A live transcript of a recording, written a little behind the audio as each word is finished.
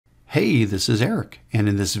Hey, this is Eric, and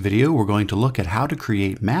in this video we're going to look at how to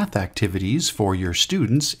create math activities for your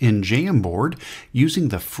students in Jamboard using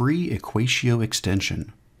the free Equatio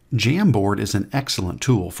extension. Jamboard is an excellent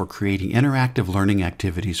tool for creating interactive learning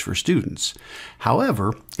activities for students.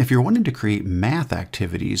 However, if you're wanting to create math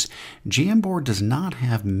activities, Jamboard does not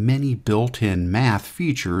have many built-in math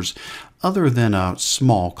features other than a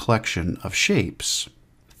small collection of shapes.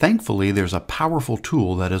 Thankfully, there's a powerful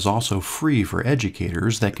tool that is also free for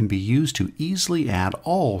educators that can be used to easily add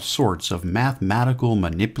all sorts of mathematical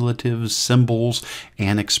manipulatives, symbols,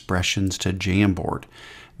 and expressions to Jamboard.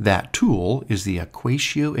 That tool is the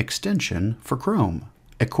Equatio extension for Chrome.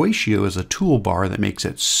 Equatio is a toolbar that makes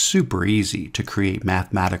it super easy to create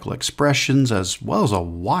mathematical expressions as well as a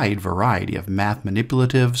wide variety of math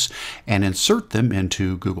manipulatives and insert them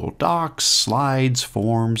into Google Docs, slides,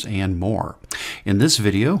 forms, and more. In this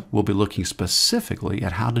video, we'll be looking specifically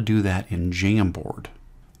at how to do that in Jamboard.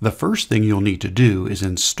 The first thing you'll need to do is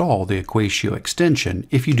install the Equatio extension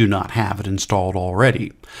if you do not have it installed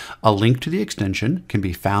already. A link to the extension can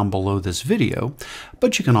be found below this video,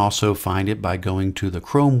 but you can also find it by going to the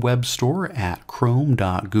Chrome Web Store at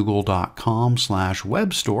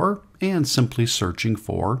chrome.google.com/webstore and simply searching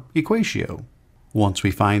for Equatio. Once we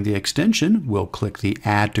find the extension, we'll click the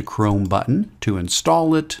Add to Chrome button to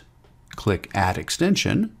install it, click Add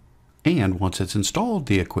Extension, and once it's installed,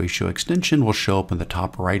 the Equatio extension will show up in the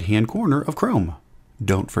top right-hand corner of Chrome.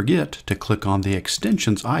 Don't forget to click on the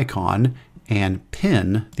extensions icon and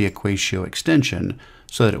pin the Equatio extension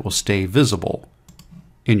so that it will stay visible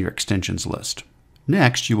in your extensions list.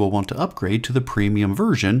 Next, you will want to upgrade to the premium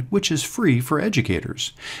version, which is free for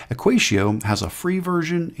educators. Equatio has a free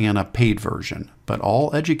version and a paid version, but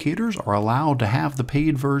all educators are allowed to have the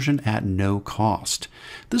paid version at no cost.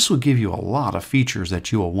 This will give you a lot of features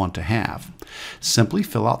that you will want to have. Simply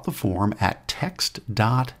fill out the form at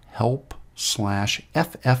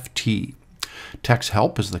text.help/FFT.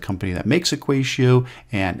 TextHelp is the company that makes Equatio,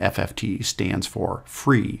 and FFT stands for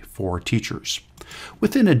Free for Teachers.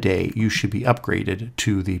 Within a day, you should be upgraded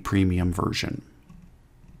to the premium version.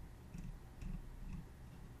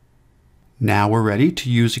 Now we're ready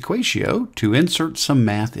to use Equatio to insert some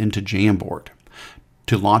math into Jamboard.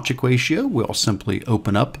 To launch Equatio, we'll simply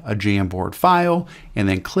open up a Jamboard file and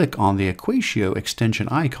then click on the Equatio extension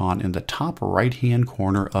icon in the top right-hand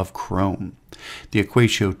corner of Chrome. The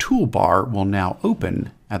Equatio toolbar will now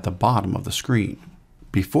open at the bottom of the screen.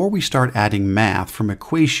 Before we start adding math from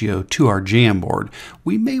Equatio to our Jamboard,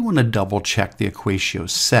 we may want to double check the Equatio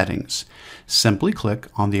settings. Simply click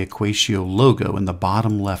on the Equatio logo in the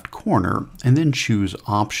bottom left corner and then choose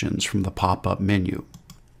Options from the pop-up menu.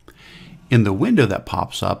 In the window that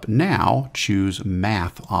pops up, now choose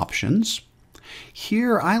Math Options.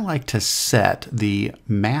 Here I like to set the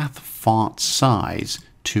math font size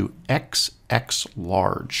to XX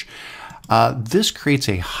large. This creates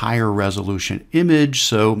a higher resolution image,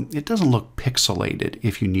 so it doesn't look pixelated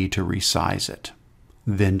if you need to resize it.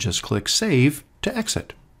 Then just click Save to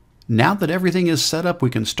exit. Now that everything is set up, we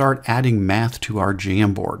can start adding math to our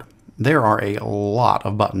Jamboard. There are a lot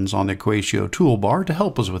of buttons on the Equatio toolbar to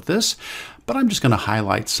help us with this, but I'm just going to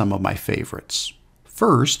highlight some of my favorites.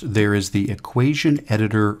 First, there is the Equation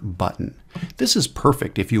Editor button. This is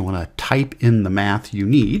perfect if you want to type in the math you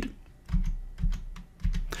need.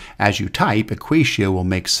 As you type, Equatio will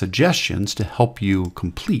make suggestions to help you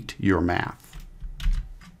complete your math.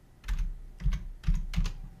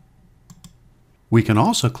 We can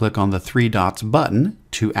also click on the three dots button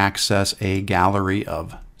to access a gallery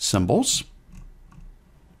of symbols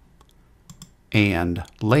and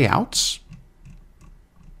layouts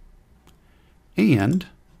and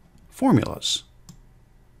formulas.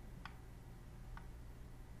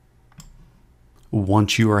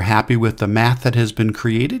 Once you are happy with the math that has been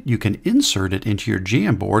created, you can insert it into your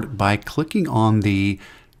Jamboard by clicking on the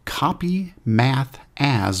Copy Math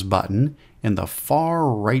As button in the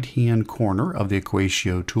far right-hand corner of the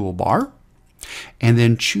Equatio toolbar, and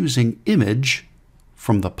then choosing Image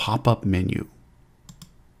from the pop-up menu.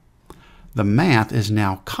 The math is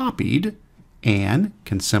now copied and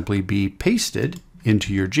can simply be pasted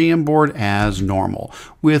into your Jamboard as normal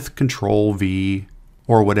with Control-V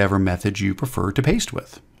or whatever method you prefer to paste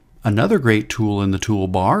with. Another great tool in the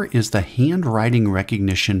toolbar is the handwriting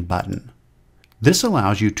recognition button. This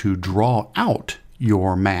allows you to draw out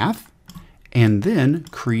your math and then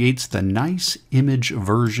creates the nice image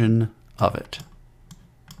version of it.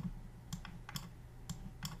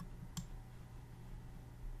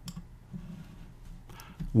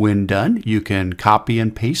 When done, you can copy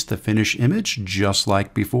and paste the finished image just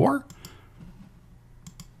like before.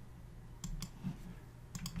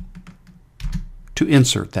 To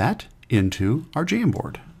insert that into our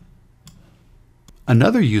Jamboard.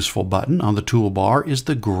 Another useful button on the toolbar is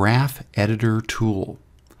the Graph Editor tool.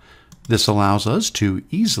 This allows us to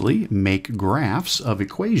easily make graphs of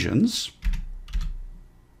equations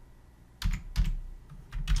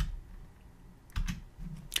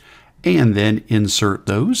and then insert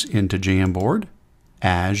those into Jamboard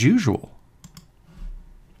as usual.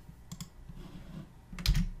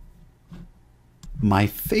 My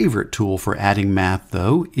favorite tool for adding math,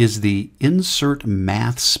 though, is the Insert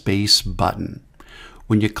Math Space button.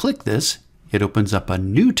 When you click this, it opens up a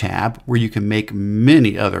new tab where you can make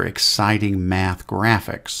many other exciting math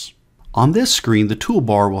graphics. On this screen, the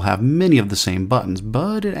toolbar will have many of the same buttons,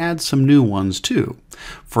 but it adds some new ones too.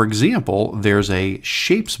 For example, there's a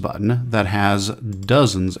Shapes button that has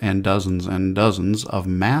dozens and dozens and dozens of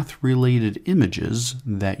math-related images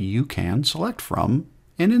that you can select from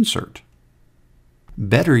and insert.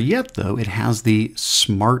 Better yet, though, it has the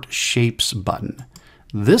Smart Shapes button.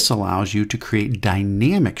 This allows you to create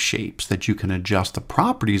dynamic shapes that you can adjust the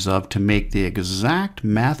properties of to make the exact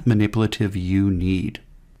math manipulative you need.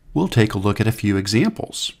 We'll take a look at a few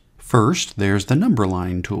examples. First, there's the number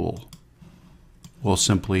line tool. We'll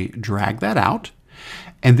simply drag that out,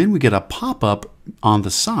 and then we get a pop-up on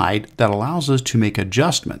the side that allows us to make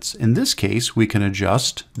adjustments. In this case, we can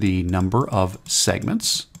adjust the number of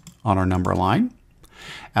segments on our number line,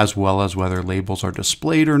 as well as whether labels are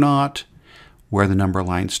displayed or not, where the number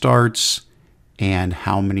line starts, and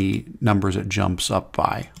how many numbers it jumps up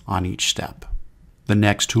by on each step. The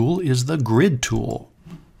next tool is the Grid tool.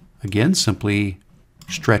 Again, simply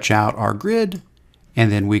stretch out our grid,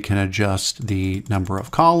 and then we can adjust the number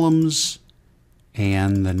of columns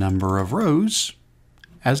and the number of rows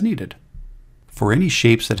as needed. For any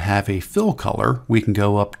shapes that have a fill color, we can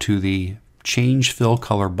go up to the Change Fill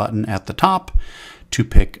Color button at the top to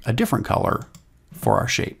pick a different color for our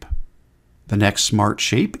shape. The next smart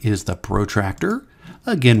shape is the protractor.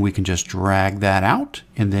 Again, we can just drag that out,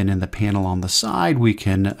 and then in the panel on the side, we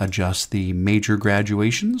can adjust the major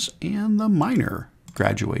graduations and the minor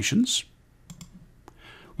graduations.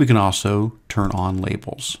 We can also turn on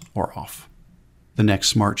labels or off. The next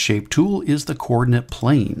smart shape tool is the coordinate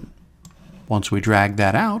plane. Once we drag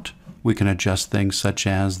that out, we can adjust things such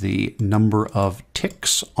as the number of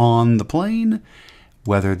ticks on the plane,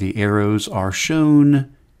 whether the arrows are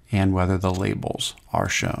shown, and whether the labels are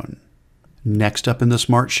shown. Next up in the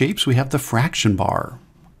smart shapes, we have the fraction bar.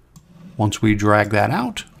 Once we drag that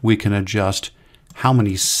out, we can adjust how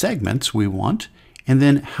many segments we want, and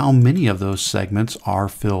then how many of those segments are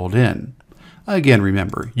filled in. Again,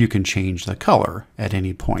 remember, you can change the color at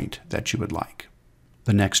any point that you would like.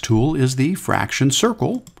 The next tool is the fraction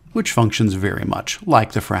circle, which functions very much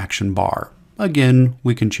like the fraction bar. Again,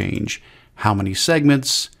 we can change how many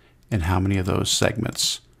segments and how many of those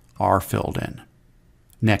segments are filled in.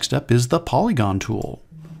 Next up is the polygon tool.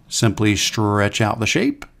 Simply stretch out the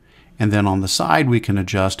shape, and then on the side we can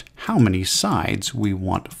adjust how many sides we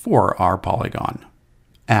want for our polygon.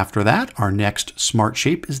 After that, our next smart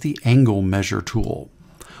shape is the angle measure tool.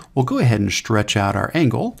 We'll go ahead and stretch out our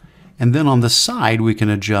angle, and then on the side we can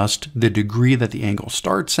adjust the degree that the angle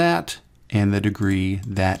starts at and the degree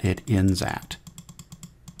that it ends at.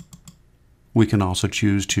 We can also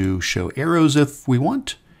choose to show arrows if we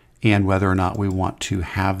want, and whether or not we want to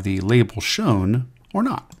have the label shown or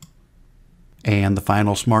not. And the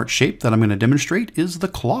final smart shape that I'm going to demonstrate is the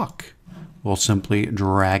clock. We'll simply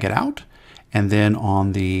drag it out, and then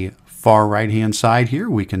on the far right hand side here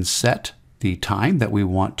we can set the time that we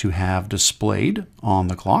want to have displayed on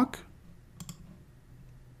the clock.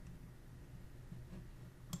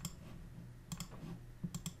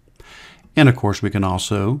 And of course, we can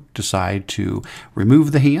also decide to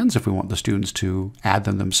remove the hands if we want the students to add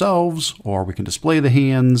them themselves, or we can display the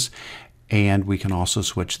hands, and we can also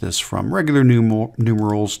switch this from regular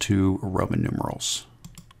numerals to Roman numerals.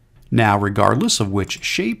 Now, regardless of which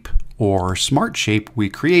shape or smart shape we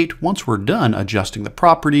create, once we're done adjusting the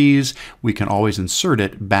properties, we can always insert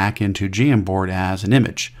it back into Jamboard as an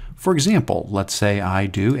image. For example, let's say I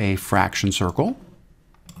do a fraction circle,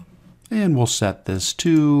 and we'll set this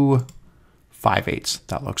to 5/8.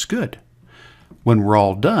 That looks good. When we're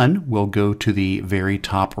all done, we'll go to the very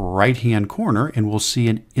top right-hand corner and we'll see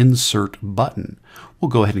an Insert button. We'll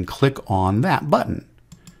go ahead and click on that button.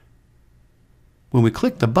 When we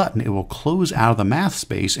click the button, it will close out of the math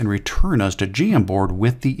space and return us to Jamboard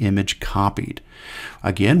with the image copied.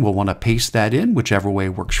 Again, we'll want to paste that in whichever way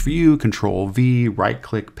works for you, Control-V,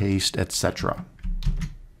 right-click, paste, etc.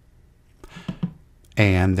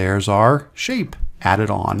 And there's our shape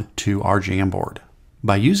added on to our Jamboard.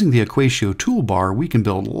 By using the Equatio toolbar, we can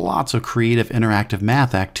build lots of creative interactive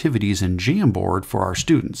math activities in Jamboard for our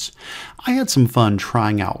students. I had some fun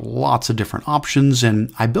trying out lots of different options,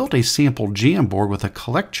 and I built a sample Jamboard with a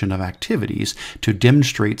collection of activities to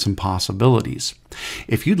demonstrate some possibilities.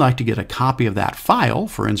 If you'd like to get a copy of that file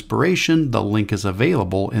for inspiration, the link is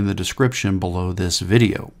available in the description below this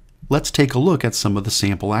video. Let's take a look at some of the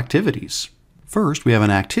sample activities. First, we have an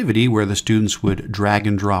activity where the students would drag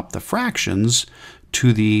and drop the fractions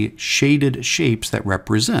to the shaded shapes that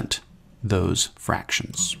represent those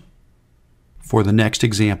fractions. For the next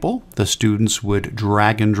example, the students would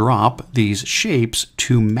drag and drop these shapes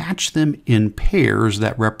to match them in pairs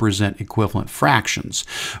that represent equivalent fractions.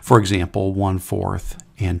 For example, 1/4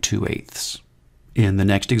 and 2/8. In the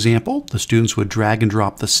next example, the students would drag and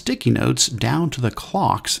drop the sticky notes down to the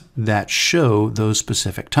clocks that show those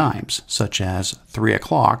specific times, such as 3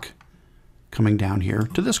 o'clock coming down here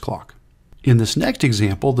to this clock. In this next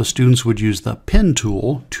example, the students would use the pen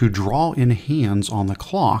tool to draw in hands on the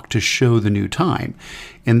clock to show the new time.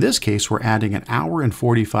 In this case, we're adding an hour and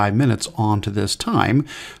 45 minutes onto this time,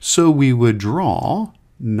 so we would draw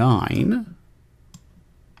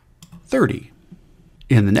 9:30.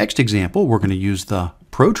 In the next example, we're going to use the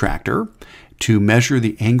protractor to measure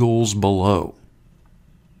the angles below.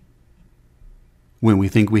 When we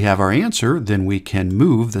think we have our answer, then we can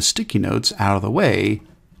move the sticky notes out of the way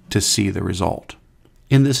to see the result.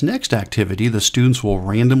 In this next activity, the students will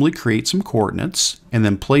randomly create some coordinates and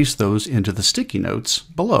then place those into the sticky notes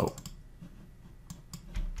below.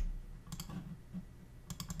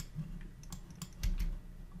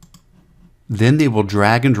 Then they will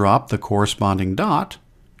drag and drop the corresponding dot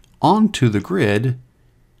onto the grid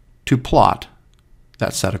to plot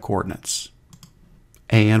that set of coordinates.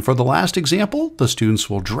 And for the last example, the students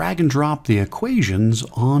will drag and drop the equations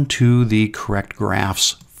onto the correct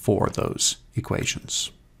graphs for those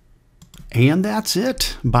equations. And that's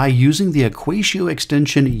it. By using the Equatio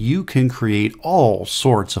extension, you can create all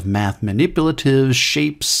sorts of math manipulatives,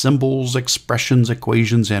 shapes, symbols, expressions,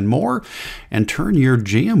 equations, and more, and turn your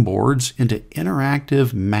Jamboards into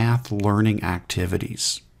interactive math learning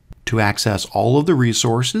activities. To access all of the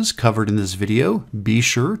resources covered in this video, be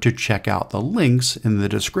sure to check out the links in the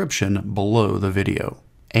description below the video.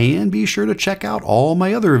 And be sure to check out all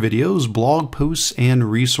my other videos, blog posts, and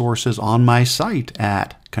resources on my site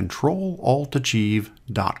at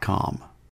controlaltachieve.com.